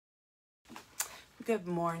Good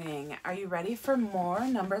morning. Are you ready for more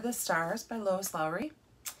Number the Stars by Lois Lowry?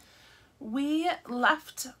 We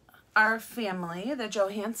left our family, the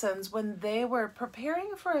Johansons, when they were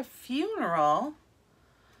preparing for a funeral,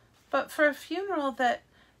 but for a funeral that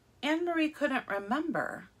Anne-Marie couldn't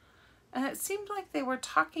remember. And it seemed like they were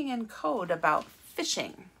talking in code about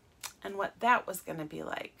fishing and what that was going to be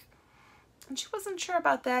like. And she wasn't sure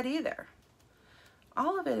about that either.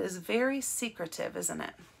 All of it is very secretive, isn't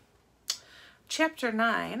it? Chapter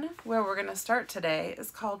 9, where we're going to start today, is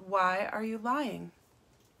called Why Are You Lying?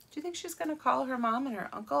 Do you think she's going to call her mom and her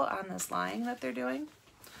uncle on this lying that they're doing?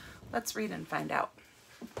 Let's read and find out.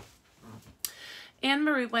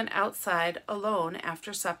 Anne-Marie went outside alone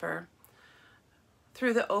after supper.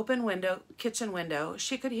 Through the open kitchen window,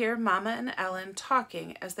 she could hear Mama and Ellen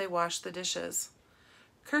talking as they washed the dishes.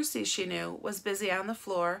 Kirsty, she knew, was busy on the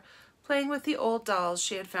floor, playing with the old dolls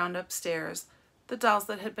she had found upstairs, the dolls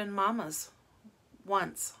that had been Mama's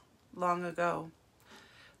once, long ago.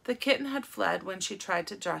 The kitten had fled when she tried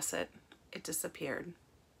to dress it. It disappeared.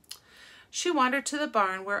 She wandered to the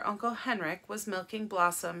barn where Uncle Henrik was milking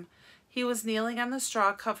Blossom. He was kneeling on the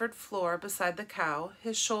straw-covered floor beside the cow,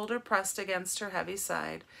 his shoulder pressed against her heavy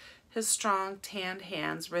side, his strong, tanned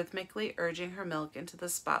hands rhythmically urging her milk into the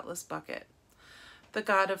spotless bucket. The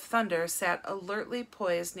god of thunder sat alertly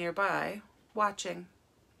poised nearby, watching.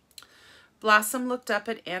 Blossom looked up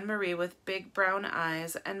at Anne-Marie with big brown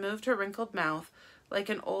eyes and moved her wrinkled mouth like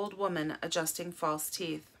an old woman adjusting false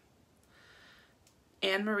teeth.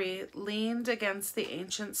 Anne-Marie leaned against the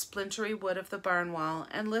ancient splintery wood of the barn wall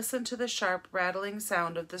and listened to the sharp rattling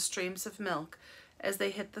sound of the streams of milk as they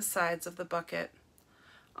hit the sides of the bucket.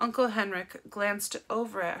 Uncle Henrik glanced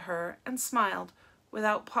over at her and smiled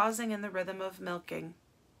without pausing in the rhythm of milking.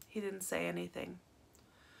 He didn't say anything.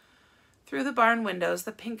 Through the barn windows,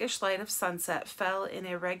 the pinkish light of sunset fell in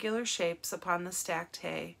irregular shapes upon the stacked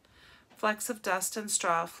hay. Flecks of dust and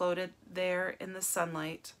straw floated there in the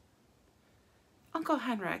sunlight. "Uncle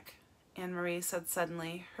Henrik," Anne-Marie said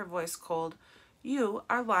suddenly, her voice cold, "you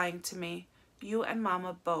are lying to me. You and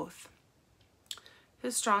Mama both."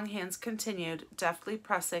 His strong hands continued, deftly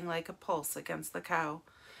pressing like a pulse against the cow.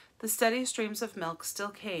 The steady streams of milk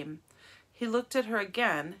still came. He looked at her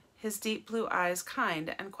again, his deep blue eyes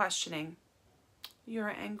kind and questioning.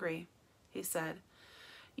 "You're angry," he said.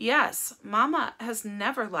 "Yes, Mama has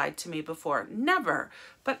never lied to me before, never.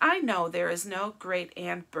 But I know there is no great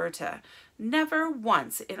Aunt Berta. Never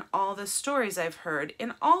once in all the stories I've heard,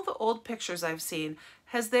 in all the old pictures I've seen,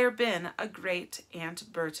 has there been a great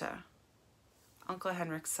Aunt Berta." Uncle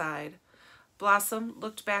Henrik sighed. Blossom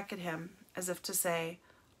looked back at him as if to say,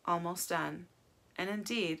 "Almost done." And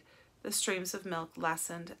indeed, the streams of milk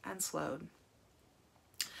lessened and slowed.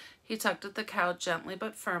 He tugged at the cow gently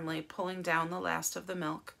but firmly, pulling down the last of the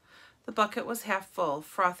milk. The bucket was half full,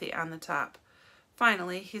 frothy on the top.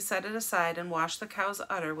 Finally, he set it aside and washed the cow's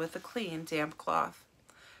udder with a clean, damp cloth.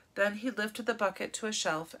 Then he lifted the bucket to a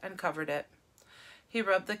shelf and covered it. He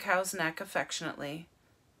rubbed the cow's neck affectionately.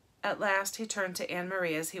 At last he turned to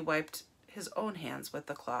Anne-Marie as he wiped his own hands with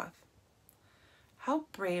the cloth. "How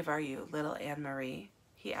brave are you, little Anne-Marie?"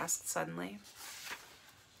 he asked suddenly.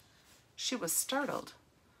 She was startled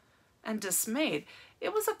and dismayed.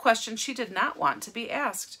 It was a question she did not want to be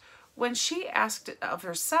asked. When she asked it of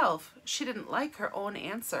herself, she didn't like her own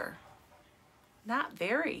answer. "Not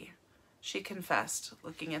very," she confessed,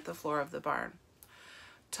 looking at the floor of the barn.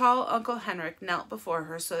 Tall Uncle Henrik knelt before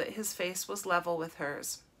her so that his face was level with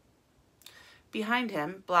hers. Behind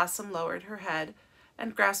him, Blossom lowered her head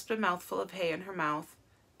and grasped a mouthful of hay in her mouth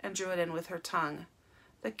and drew it in with her tongue.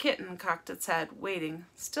 The kitten cocked its head, waiting,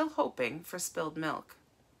 still hoping for spilled milk.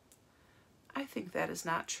 "I think that is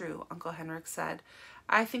not true," Uncle Henrik said.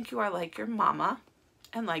 "I think you are like your Mama,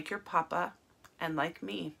 and like your Papa, and like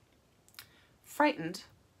me. Frightened,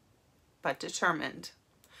 but determined.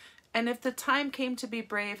 And if the time came to be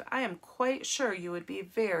brave, I am quite sure you would be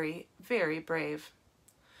very, very brave.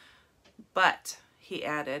 But," he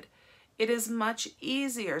added, "it is much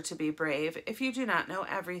easier to be brave if you do not know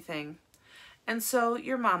everything. And so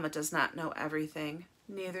your Mama does not know everything,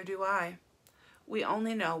 neither do I. We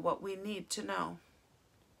only know what we need to know.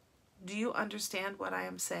 Do you understand what I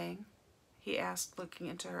am saying?" he asked, looking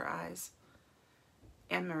into her eyes.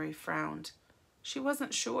 Anne-Marie frowned. She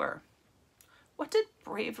wasn't sure. What did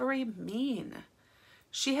bravery mean?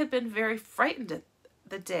 She had been very frightened at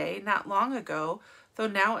the day, not long ago, though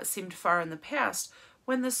now it seemed far in the past,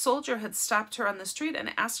 when the soldier had stopped her on the street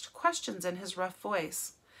and asked questions in his rough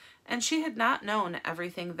voice. And she had not known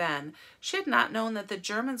everything then. She had not known that the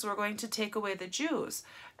Germans were going to take away the Jews.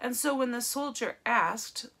 And so when the soldier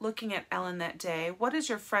asked, looking at Ellen that day, "What is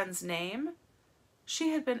your friend's name?" She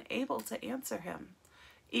had been able to answer him,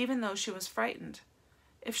 even though she was frightened.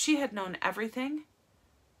 If she had known everything,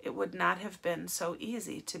 it would not have been so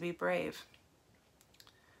easy to be brave.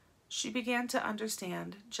 She began to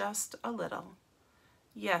understand just a little.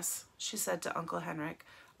 "Yes," she said to Uncle Henrik,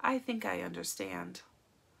 "I think I understand."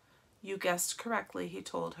 "You guessed correctly," he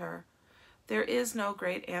told her. "There is no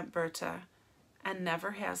great Aunt Berta, and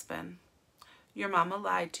never has been. Your mama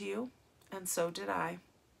lied to you, and so did I.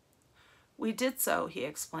 We did so," he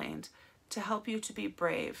explained, "to help you to be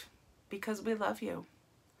brave, because we love you.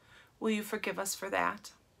 Will you forgive us for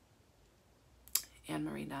that?"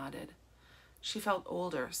 Anne-Marie nodded. She felt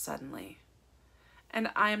older suddenly.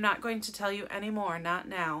 "And I am not going to tell you any more, not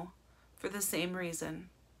now, for the same reason.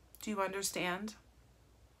 Do you understand?"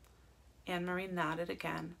 Anne-Marie nodded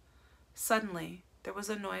again. Suddenly, there was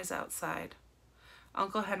a noise outside.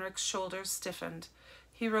 Uncle Henrik's shoulders stiffened.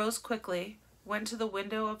 He rose quickly, went to the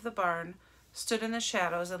window of the barn, stood in the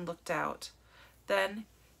shadows, and looked out. Then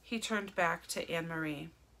he turned back to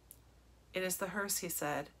Anne-Marie. "It is the hearse," he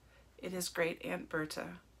said. "It is Great Aunt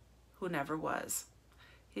Berta, who never was."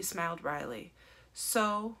 He smiled wryly.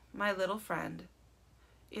 "So, my little friend,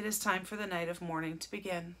 it is time for the night of mourning to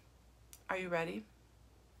begin. Are you ready?"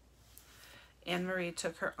 Anne-Marie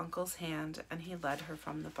took her uncle's hand, and he led her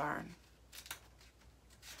from the barn.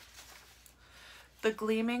 The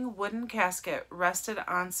gleaming wooden casket rested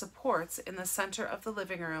on supports in the center of the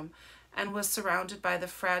living room and was surrounded by the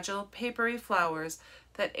fragile, papery flowers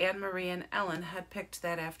that Anne-Marie and Ellen had picked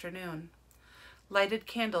that afternoon. Lighted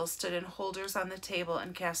candles stood in holders on the table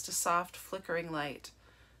and cast a soft, flickering light.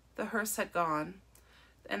 The hearse had gone,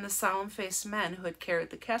 and the solemn-faced men who had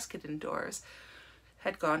carried the casket indoors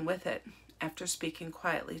had gone with it, after speaking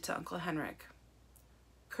quietly to Uncle Henrik.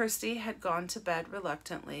 Kirsty had gone to bed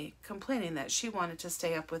reluctantly, complaining that she wanted to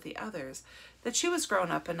stay up with the others, that she was grown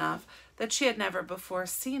up enough, that she had never before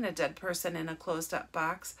seen a dead person in a closed-up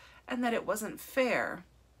box, and that it wasn't fair.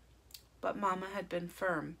 But Mama had been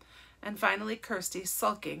firm, and finally Kirsty,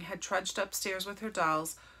 sulking, had trudged upstairs with her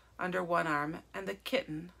dolls under one arm and the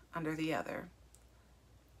kitten under the other.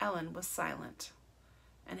 Ellen was silent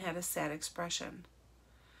and had a sad expression.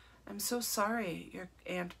 "I'm so sorry your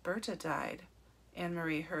Aunt Berta died,"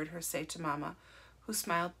 Anne-Marie heard her say to Mama, who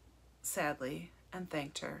smiled sadly and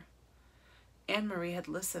thanked her. Anne-Marie had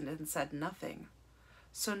listened and said nothing.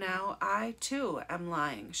 "So now I, too, am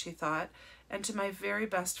lying," she thought, "and to my very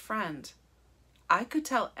best friend. I could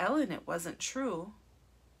tell Ellen it wasn't true,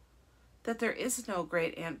 that there is no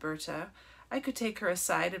great Aunt Berta. I could take her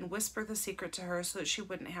aside and whisper the secret to her so that she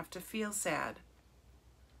wouldn't have to feel sad."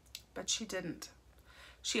 But she didn't.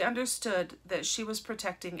 She understood that she was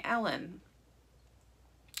protecting Ellen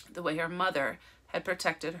the way her mother had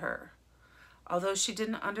protected her. Although she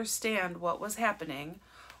didn't understand what was happening,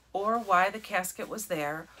 or why the casket was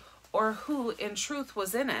there, or who in truth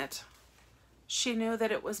was in it, she knew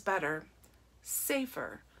that it was better,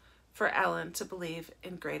 safer, for Ellen to believe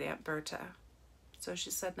in Great Aunt Berta. So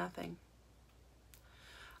she said nothing.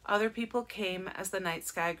 Other people came as the night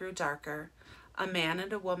sky grew darker. A man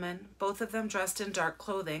and a woman, both of them dressed in dark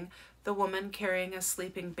clothing, the woman carrying a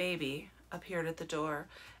sleeping baby, appeared at the door,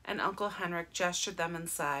 and Uncle Henrik gestured them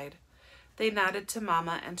inside. They nodded to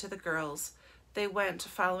Mama and to the girls. They went,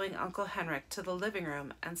 following Uncle Henrik, to the living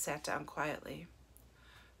room and sat down quietly.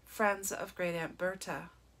 "Friends of Great Aunt Berta,"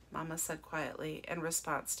 Mama said quietly in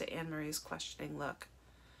response to Anne-Marie's questioning look.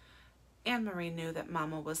 Anne-Marie knew that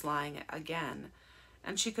Mama was lying again,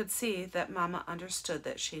 and she could see that Mama understood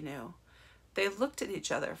that she knew. They looked at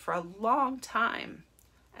each other for a long time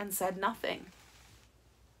and said nothing.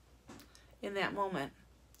 In that moment,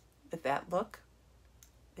 with that look,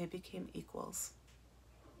 they became equals.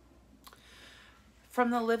 From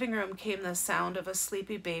the living room came the sound of a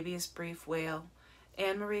sleepy baby's brief wail.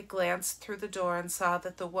 Anne-Marie glanced through the door and saw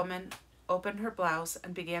that the woman opened her blouse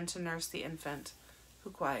and began to nurse the infant, who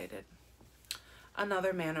quieted.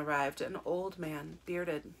 Another man arrived, an old man,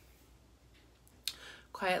 bearded.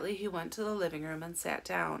 Quietly he went to the living room and sat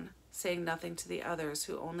down, saying nothing to the others,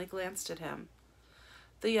 who only glanced at him.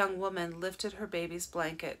 The young woman lifted her baby's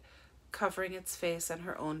blanket, covering its face and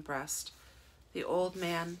her own breast. The old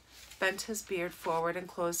man bent his beard forward and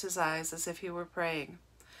closed his eyes as if he were praying.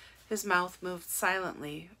 His mouth moved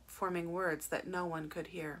silently, forming words that no one could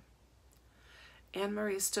hear.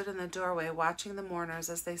 Anne-Marie stood in the doorway watching the mourners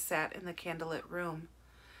as they sat in the candlelit room.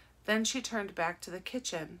 Then she turned back to the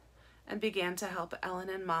kitchen and began to help Ellen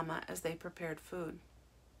and Mama as they prepared food.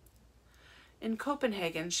 In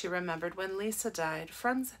Copenhagen, she remembered when Lisa died,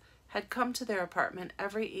 friends had come to their apartment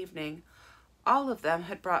every evening. All of them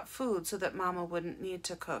had brought food so that Mama wouldn't need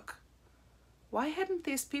to cook. Why hadn't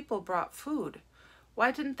these people brought food?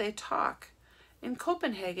 Why didn't they talk? In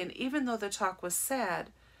Copenhagen, even though the talk was sad,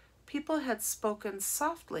 people had spoken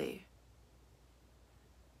softly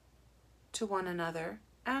to one another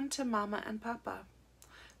and to Mama and Papa.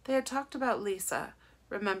 They had talked about Lisa,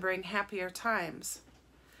 remembering happier times.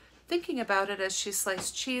 Thinking about it as she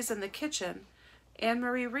sliced cheese in the kitchen,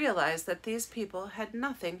 Anne-Marie realized that these people had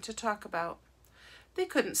nothing to talk about. They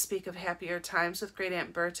couldn't speak of happier times with Great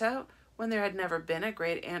Aunt Bertha when there had never been a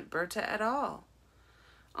Great Aunt Bertha at all.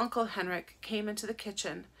 Uncle Henrik came into the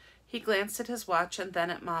kitchen. He glanced at his watch and then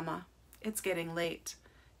at Mama. "It's getting late,"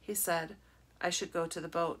 he said. "I should go to the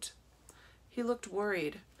boat." He looked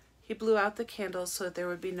worried. He blew out the candles so that there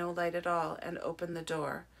would be no light at all and opened the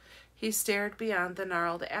door. He stared beyond the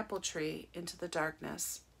gnarled apple tree into the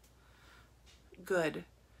darkness. "Good.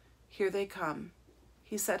 Here they come,"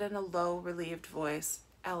 he said in a low, relieved voice.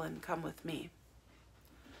 "Ellen, come with me."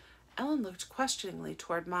 Ellen looked questioningly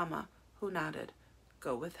toward Mama, who nodded.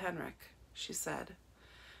 "Go with Henrik," she said.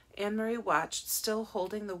 Anne-Marie watched, still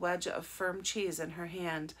holding the wedge of firm cheese in her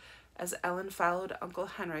hand, as Ellen followed Uncle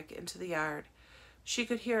Henrik into the yard. She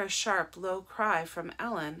could hear a sharp, low cry from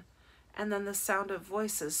Ellen, and then the sound of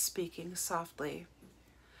voices speaking softly.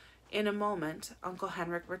 In a moment, Uncle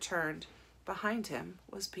Henrik returned. Behind him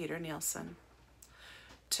was Peter Nielsen.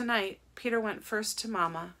 Tonight, Peter went first to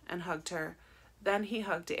Mama and hugged her. Then he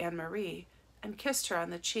hugged Anne-Marie and kissed her on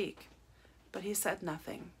the cheek, but he said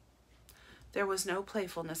nothing. There was no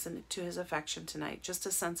playfulness to his affection tonight, just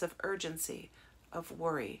a sense of urgency, of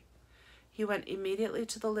worry. He went immediately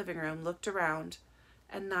to the living room, looked around,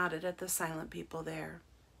 and nodded at the silent people there.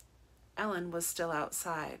 Ellen was still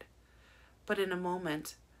outside, but in a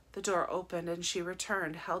moment the door opened and she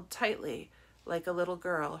returned, held tightly like a little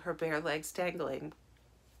girl, her bare legs dangling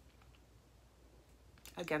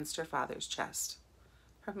against her father's chest.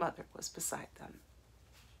 Her mother was beside them.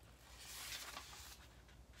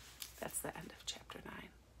 That's the end of chapter 9.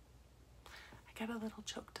 I got a little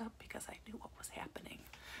choked up because I knew what was happening.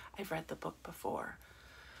 I've read the book before,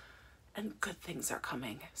 and good things are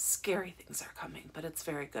coming. Scary things are coming, but it's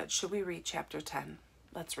very good. Should we read chapter 10?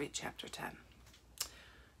 Let's read chapter 10.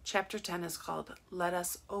 Chapter 10 is called Let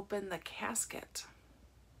Us Open the Casket.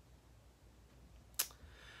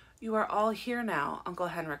 "You are all here now," Uncle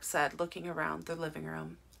Henrik said, looking around the living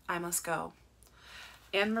room. "I must go."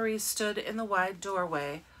 Anne-Marie stood in the wide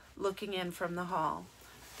doorway, looking in from the hall.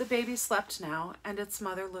 The baby slept now, and its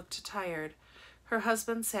mother looked tired. Her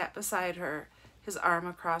husband sat beside her, his arm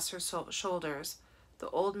across her shoulders. The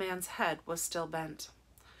old man's head was still bent.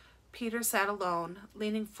 Peter sat alone,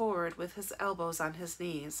 leaning forward with his elbows on his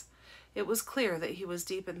knees. It was clear that he was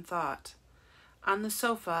deep in thought. On the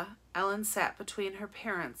sofa, Ellen sat between her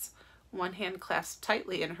parents, one hand clasped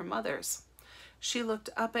tightly in her mother's. She looked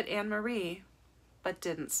up at Anne-Marie, but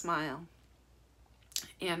didn't smile.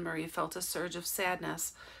 Anne-Marie felt a surge of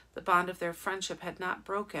sadness. The bond of their friendship had not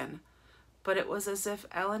broken, but it was as if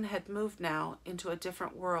Ellen had moved now into a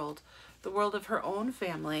different world, the world of her own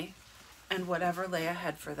family and whatever lay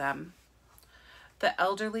ahead for them. The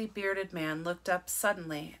elderly, bearded man looked up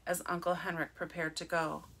suddenly as Uncle Henrik prepared to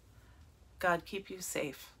go. "God keep you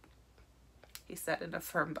safe," he said in a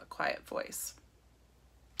firm but quiet voice.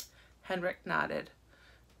 Henrik nodded.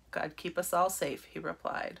 "God keep us all safe," he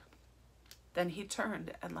replied. Then he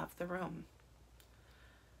turned and left the room.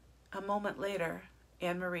 A moment later,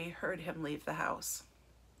 Anne-Marie heard him leave the house.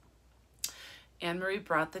 Anne-Marie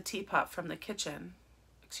brought the teapot from the kitchen.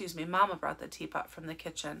 Mama brought the teapot from the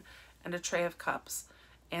kitchen and a tray of cups.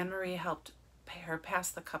 Anne-Marie helped her pass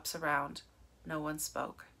the cups around. No one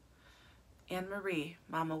spoke. "Anne-Marie,"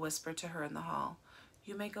 Mama whispered to her in the hall,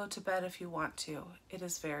 "you may go to bed if you want to. It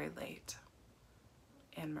is very late."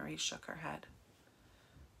 Anne-Marie shook her head.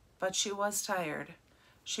 But she was tired.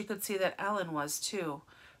 She could see that Ellen was too.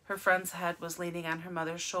 Her friend's head was leaning on her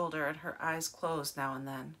mother's shoulder and her eyes closed now and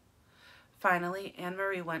then. Finally,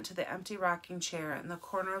 Anne-Marie went to the empty rocking chair in the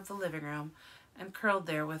corner of the living room and curled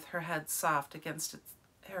there with her head against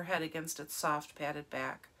its soft, padded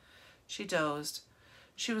back. She dozed.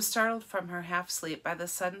 She was startled from her half-sleep by the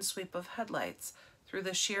sudden sweep of headlights through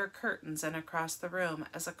the sheer curtains and across the room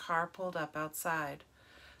as a car pulled up outside.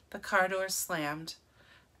 The car doors slammed.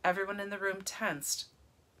 Everyone in the room tensed,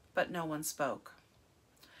 but no one spoke.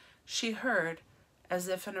 She heard, as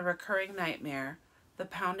if in a recurring nightmare, the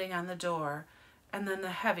pounding on the door, and then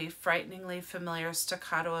the heavy, frighteningly familiar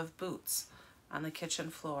staccato of boots on the kitchen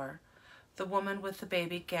floor. The woman with the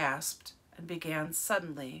baby gasped and began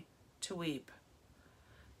suddenly to weep.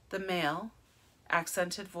 The male,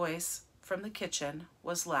 accented voice from the kitchen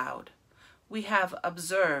was loud. "We have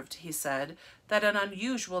observed," he said, "that an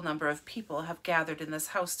unusual number of people have gathered in this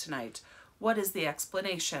house tonight. What is the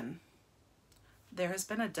explanation?" "There has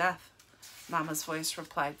been a death," Mama's voice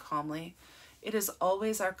replied calmly. "It is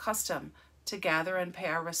always our custom to gather and pay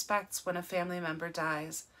our respects when a family member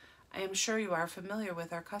dies. I am sure you are familiar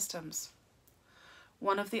with our customs."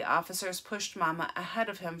 One of the officers pushed Mama ahead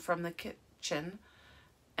of him from the kitchen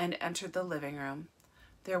and entered the living room.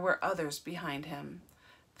 There were others behind him.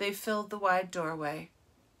 They filled the wide doorway.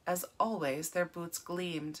 As always, their boots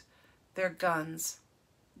gleamed, their guns,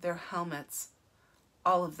 their helmets,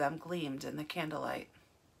 all of them gleamed in the candlelight.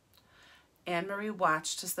 Anne-Marie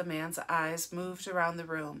watched as the man's eyes moved around the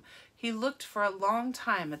room. He looked for a long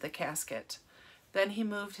time at the casket. Then he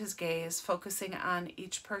moved his gaze, focusing on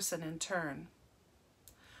each person in turn.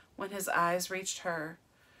 When his eyes reached her,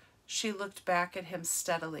 she looked back at him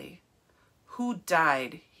steadily. "Who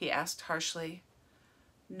died?" he asked harshly.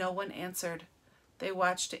 No one answered. They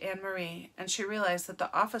watched Anne-Marie, and she realized that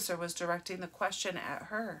the officer was directing the question at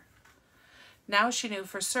her. Now she knew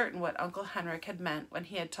for certain what Uncle Henrik had meant when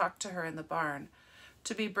he had talked to her in the barn.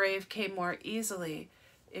 To be brave came more easily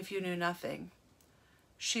if you knew nothing.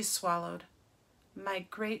 She swallowed. "My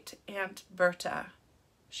great-aunt Berta,"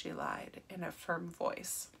 she lied in a firm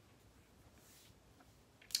voice.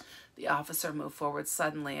 The officer moved forward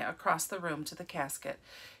suddenly across the room to the casket.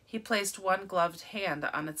 He placed one gloved hand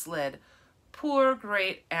on its lid. "Poor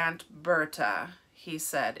great-aunt Berta," he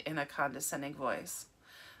said in a condescending voice.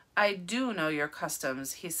 "I do know your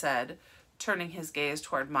customs," he said, turning his gaze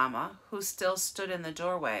toward Mama, who still stood in the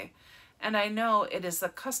doorway, "and I know it is the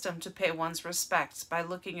custom to pay one's respects by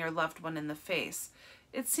looking your loved one in the face.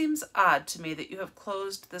 It seems odd to me that you have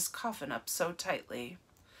closed this coffin up so tightly."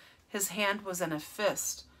 His hand was in a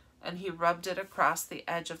fist, and he rubbed it across the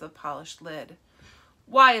edge of the polished lid.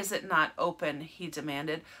 "Why is it not open?" he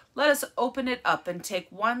demanded. "Let us open it up and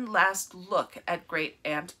take one last look at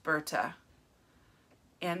great-aunt Berta."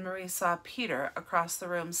 Anne-Marie saw Peter across the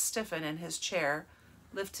room stiffen in his chair,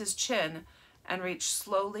 lift his chin, and reach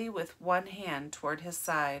slowly with one hand toward his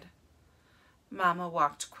side. Mama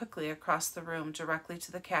walked quickly across the room directly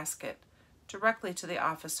to the casket, directly to the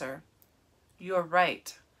officer. "You're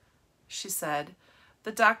right," she said.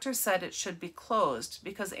 "The doctor said it should be closed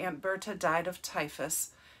because Aunt Berta died of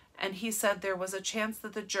typhus, and he said there was a chance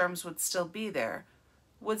that the germs would still be there,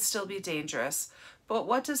 would still be dangerous. But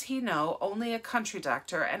what does he know? Only a country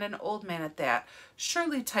doctor, and an old man at that.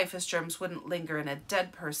 Surely typhus germs wouldn't linger in a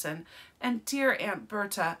dead person. And dear Aunt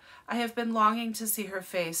Berta, I have been longing to see her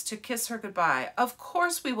face, to kiss her goodbye. Of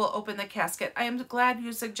course we will open the casket. I am glad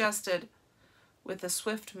you suggested." With a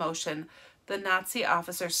swift motion, the Nazi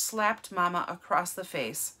officer slapped Mama across the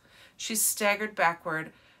face. She staggered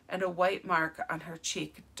backward, and a white mark on her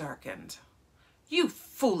cheek darkened. "You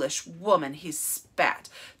foolish woman," he spat.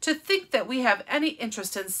 "To think that we have any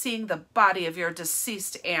interest in seeing the body of your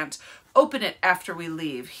deceased aunt. Open it after we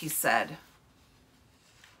leave," he said.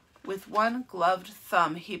 With one gloved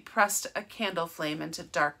thumb, he pressed a candle flame into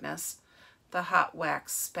darkness. The hot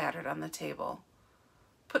wax spattered on the table.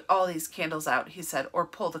 "Put all these candles out," he said, "or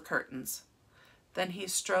pull the curtains." Then he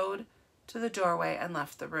strode to the doorway and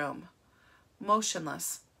left the room.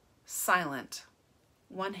 Motionless, silent,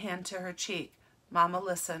 one hand to her cheek, Mama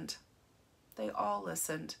listened. They all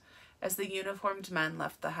listened as the uniformed men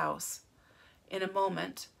left the house. In a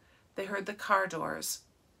moment, they heard the car doors,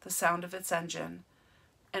 the sound of its engine,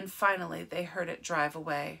 and finally they heard it drive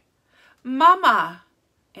away. "Mama!"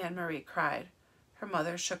 Anne-Marie cried. Her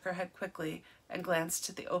mother shook her head quickly and glanced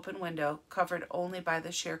to the open window, covered only by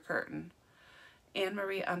the sheer curtain.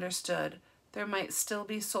 Anne-Marie understood there might still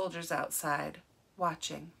be soldiers outside,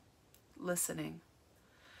 watching, listening.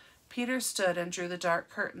 Peter stood and drew the dark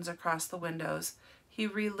curtains across the windows. He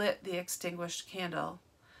relit the extinguished candle.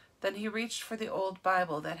 Then he reached for the old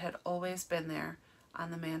Bible that had always been there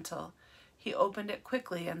on the mantel. He opened it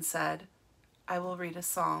quickly and said, "I will read a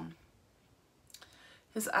psalm."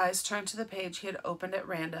 His eyes turned to the page he had opened at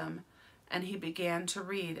random, and he began to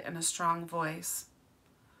read in a strong voice.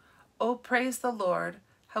 "Oh, praise the Lord!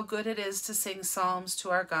 How good it is to sing psalms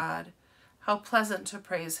to our God! How pleasant to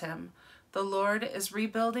praise him! The Lord is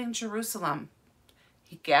rebuilding Jerusalem.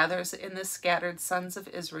 He gathers in the scattered sons of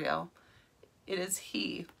Israel. It is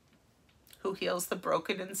he who heals the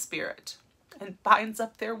broken in spirit and binds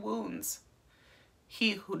up their wounds.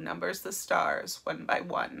 He who numbers the stars one by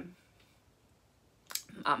one."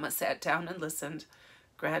 Mama sat down and listened.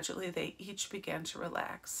 Gradually, they each began to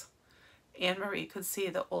relax. Anne-Marie could see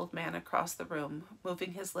the old man across the room,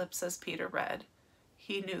 moving his lips as Peter read.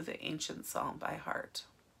 He knew the ancient psalm by heart.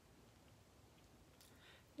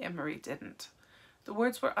 Anne-Marie didn't. The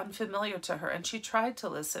words were unfamiliar to her, and she tried to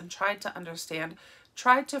listen, tried to understand,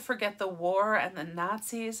 tried to forget the war and the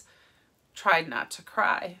Nazis, tried not to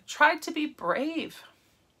cry, tried to be brave.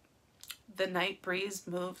 The night breeze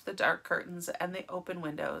moved the dark curtains and the open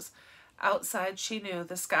windows. Outside, she knew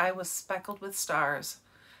the sky was speckled with stars.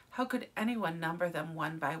 How could anyone number them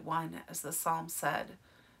one by one, as the psalm said?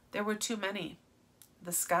 There were too many.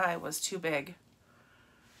 The sky was too big.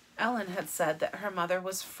 Ellen had said that her mother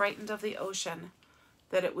was frightened of the ocean,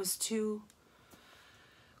 that it was too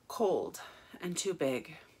cold and too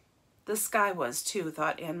big. The sky was too,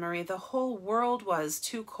 thought Anne-Marie. The whole world was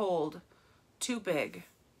too cold, too big,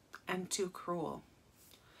 and too cruel.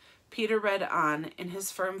 Peter read on in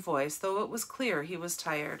his firm voice, though it was clear he was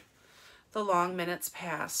tired. The long minutes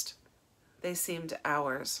passed. They seemed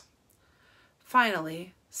hours.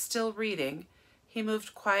 Finally, still reading, he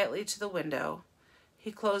moved quietly to the window.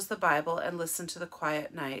 He closed the Bible and listened to the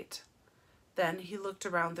quiet night. Then he looked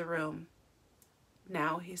around the room.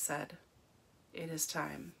 Now, he said, it is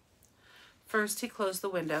time. First he closed the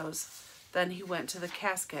windows. Then he went to the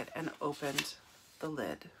casket and opened the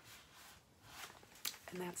lid.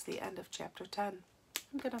 And that's the end of chapter 10.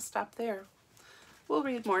 I'm going to stop there. We'll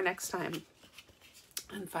read more next time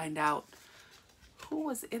and find out who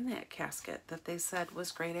was in that casket that they said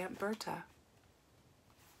was Great Aunt Berta.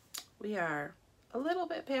 We are a little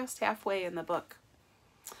bit past halfway in the book.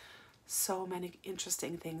 So many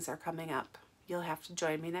interesting things are coming up. You'll have to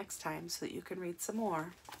join me next time so that you can read some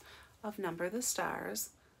more of Number the Stars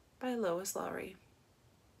by Lois Lowry.